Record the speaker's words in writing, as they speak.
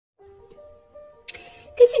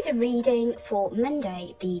This is a reading for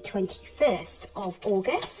Monday, the 21st of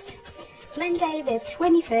August. Monday, the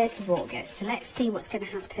 21st of August. So let's see what's going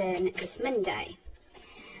to happen this Monday.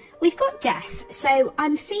 We've got death. So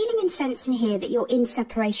I'm feeling and sensing here that you're in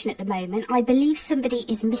separation at the moment. I believe somebody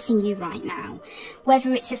is missing you right now.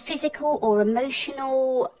 Whether it's a physical or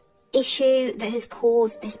emotional issue that has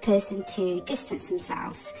caused this person to distance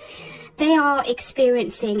themselves. They are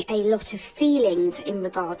experiencing a lot of feelings in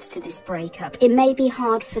regards to this breakup. It may be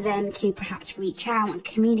hard for them to perhaps reach out and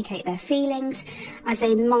communicate their feelings, as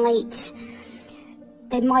they might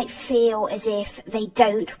feel as if they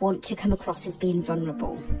don't want to come across as being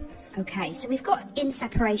vulnerable. Okay, so we've got in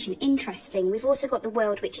separation. Interesting. We've also got the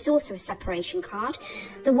World, which is also a separation card.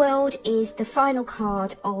 The World is the final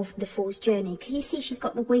card of the Fool's Journey. Can you see she's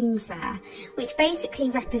got the wings there, which basically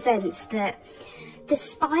represents that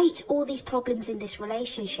despite all these problems in this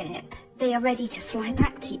relationship, they are ready to fly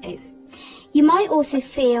back to you. You might also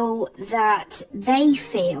feel that they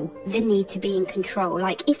feel the need to be in control.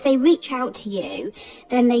 Like if they reach out to you,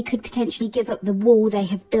 then they could potentially give up the wall they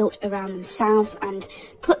have built around themselves and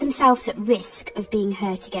put themselves at risk of being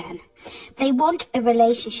hurt again. They want a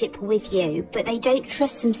relationship with you, but they don't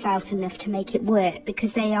trust themselves enough to make it work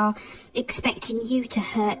because they are expecting you to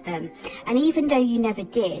hurt them. And even though you never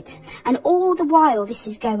did, and all the while this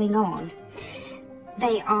is going on,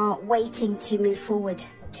 they are waiting to move forward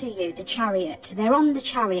to you. The Chariot, they're on the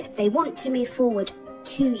Chariot. They want to move forward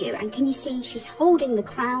to you, and can you see she's holding the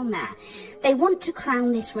crown there? They want to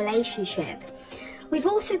crown this relationship. We've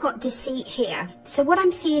also got deceit here. So what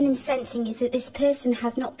I'm seeing and sensing is that this person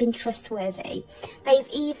has not been trustworthy. They've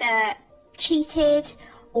either cheated,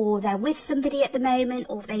 or they're with somebody at the moment,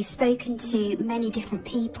 or they've spoken to many different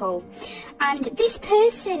people. And this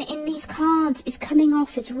person in these cards is coming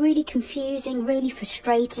off as really confusing, really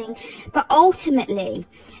frustrating, but ultimately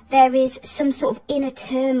there is some sort of inner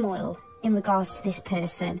turmoil in regards to this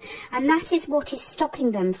person, and that is what is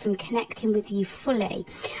stopping them from connecting with you fully.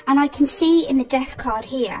 And I can see in the Death card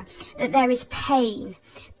here that there is pain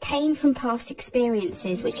from past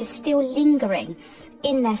experiences which are still lingering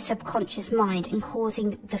in their subconscious mind and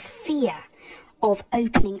causing the fear of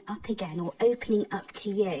opening up again or opening up to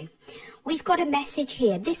you. We've got a message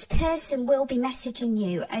here. This person will be messaging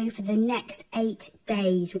you over the next 8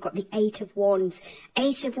 days. We've got the 8 of Wands.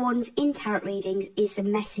 8 of Wands in tarot readings is the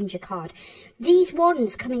messenger card. These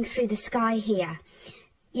wands coming through the sky here,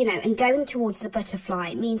 you know, and going towards the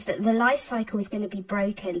butterfly means that the life cycle is going to be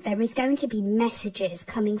broken. There is going to be messages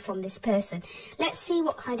coming from this person. Let's see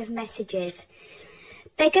what kind of messages.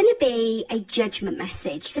 They're going to be a judgment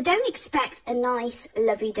message. So don't expect a nice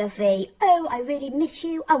lovey-dovey, oh, I really miss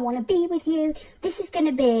you, I want to be with you. This is going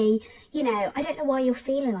to be, you know, I don't know why you're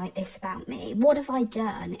feeling like this about me. What have I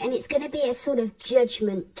done? And it's going to be a sort of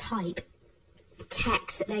judgment type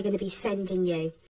text that they're going to be sending you.